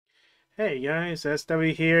Hey guys,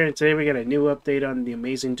 SW here, and today we got a new update on the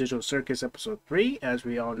Amazing Digital Circus Episode 3. As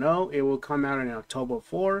we all know, it will come out on October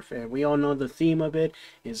 4th, and we all know the theme of it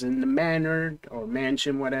is in the manor, or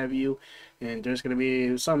mansion, what have you, and there's going to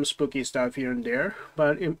be some spooky stuff here and there,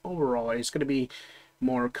 but overall, it's going to be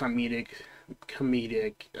more comedic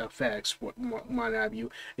effects, what have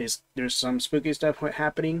you. There's some spooky stuff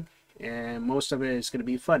happening, and most of it is going to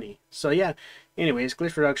be funny. So yeah, anyways,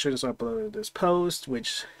 Glitch Productions uploaded this post,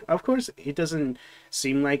 which of course it doesn't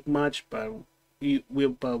seem like much, but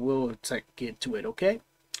we'll get to it, okay?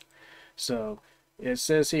 So it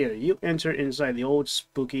says here, you enter inside the old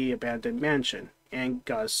spooky abandoned mansion. And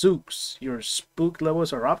gazooks, your spook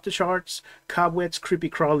levels are off the charts. Cobwebs, creepy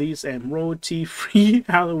crawlies, and royalty-free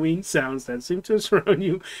Halloween sounds that seem to surround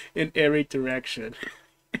you in every direction.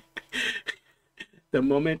 The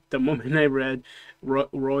moment I read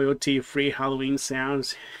royalty free Halloween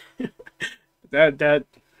sounds, that that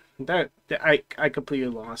I completely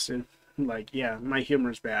lost it. Like, yeah, my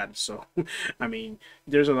humor is bad, so I mean,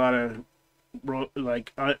 there's a lot of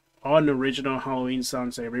like unoriginal Halloween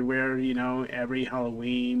sounds everywhere. Every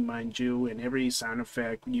Halloween, mind you, and every sound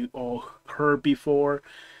effect you all heard before.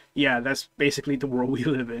 Yeah, that's basically the world we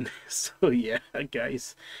live in. So yeah,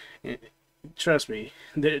 guys, trust me,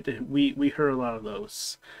 we heard a lot of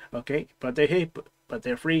those. Okay, but but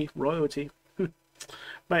they're free royalty.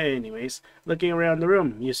 But anyways, looking around the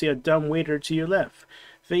room, you see a dumb waiter to your left.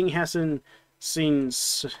 Thing hasn't seen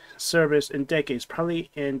service in decades, probably,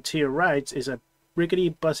 and to your right is a rickety,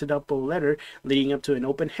 busted up old letter leading up to an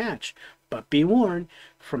open hatch. But be warned,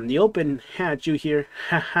 from the open hatch you hear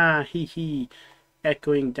 "ha ha hee hee"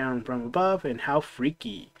 echoing down from above, and how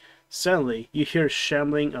freaky. Suddenly, you hear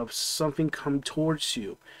shambling of something come towards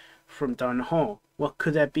you from down the hall. What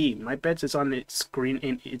could that be? My bet is on its screen,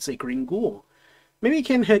 and it's a green ghoul. Maybe it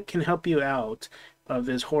can help you out of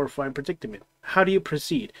this horrifying predicament. How do you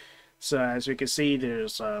proceed? So as you can see,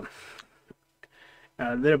 there's a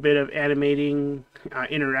little bit of animating,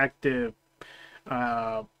 interactive,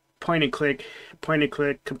 uh, point and click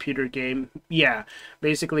computer game. Yeah,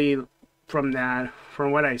 basically from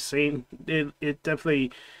what I've seen, it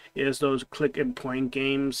definitely is those click and point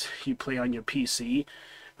games you play on your PC.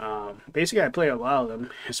 Basically, I play a lot of them,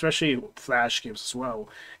 especially Flash games as well.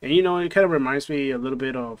 And it kind of reminds me a little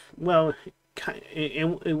bit of, well,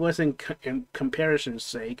 it wasn't in comparison's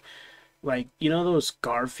sake, like those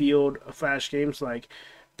Garfield Flash games, like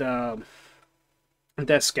the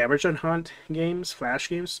that scavenger hunt games, Flash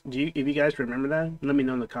games. If you guys remember that, let me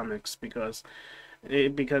know in the comments because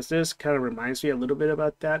this kind of reminds me a little bit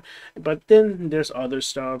about that. But then there's other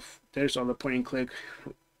stuff. There's other point and click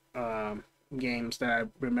um, games that I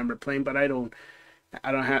remember playing, but I don't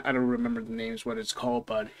remember the names, what it's called,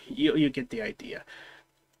 but you get the idea.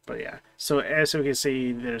 But yeah, so as we can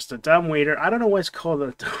see, there's the dumb waiter. I don't know what it's called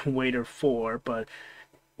the dumb waiter for, but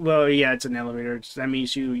well, yeah, it's an elevator. That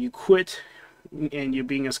means you quit and you're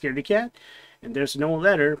being a scaredy cat. And there's no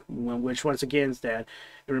letter, which once again is that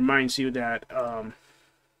it reminds you that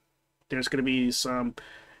there's going to be some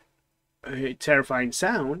terrifying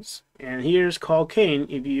sounds. And here's call Kane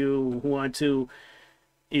if you want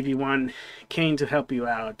Kane to help you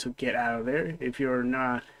out to get out of there. If you're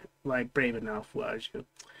not like brave enough, was you?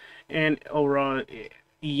 And overall,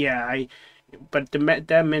 yeah, but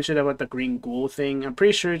that mention about the green ghoul thing, I'm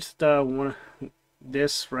pretty sure it's the one,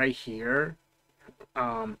 this right here.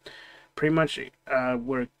 Um, Pretty much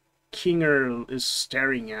where Kinger is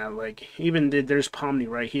staring at, like even there's Pomni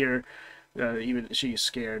right here. Even she's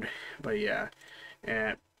scared, but yeah,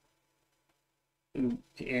 and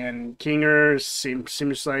Kinger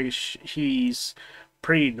seems like he's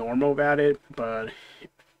pretty normal about it, but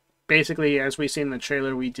basically, as we see in the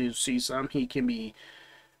trailer, we do see he can be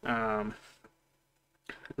um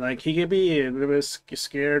he can be a little bit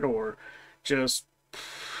scared or just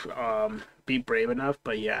be brave enough.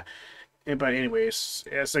 But yeah, but anyways,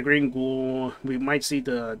 as a green ghoul, we might see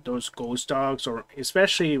those ghost dogs, or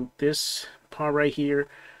especially this part right here.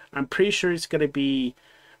 I'm pretty sure it's gonna be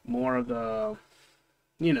more of the,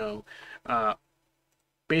 you know, uh,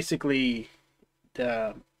 basically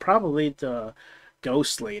probably the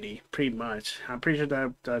ghost lady, pretty much. I'm pretty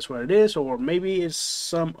sure that's what it is, or maybe it's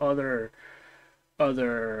some other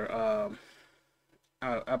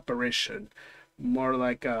apparition, more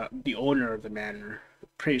like the owner of the manor.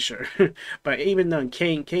 Pretty sure, but even though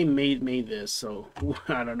Kane made this, so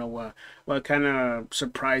I don't know what kind of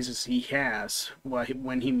surprises he has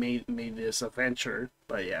when he made this adventure.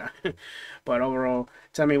 But yeah, but overall,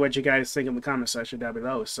 tell me what you guys think in the comment section down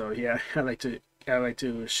below. So yeah, I like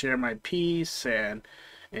to share my piece, and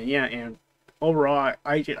yeah, and overall,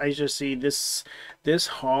 I just see this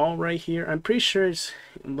hall right here. I'm pretty sure it's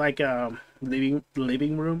like a living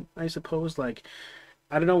room, I suppose. Like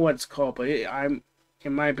I don't know what it's called, but I'm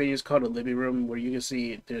in my opinion, it's called a living room where you can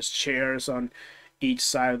see there's chairs on each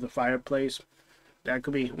side of the fireplace. That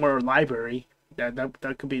could be or a library.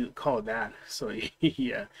 That could be called that. So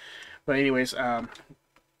yeah. But anyways,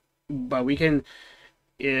 but we can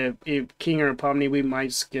if King or Pomni, we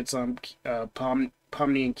might get some Pomni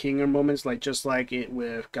and Kinger moments, like just like it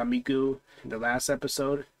with Gamigu in the last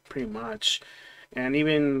episode, pretty much, and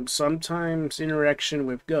even sometimes interaction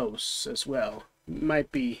with ghosts as well.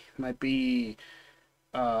 Might be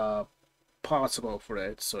uh possible for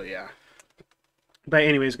it. So yeah. But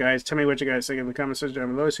anyways, guys, tell me what you guys think in the comment section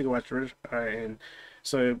down below so you can watch it. And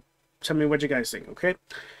so tell me what you guys think, okay?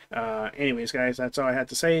 Anyways, guys, that's all I had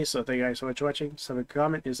to say. So thank you guys so much for watching. So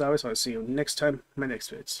comment as always. I'll see you next time, my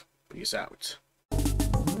next vids. Peace out.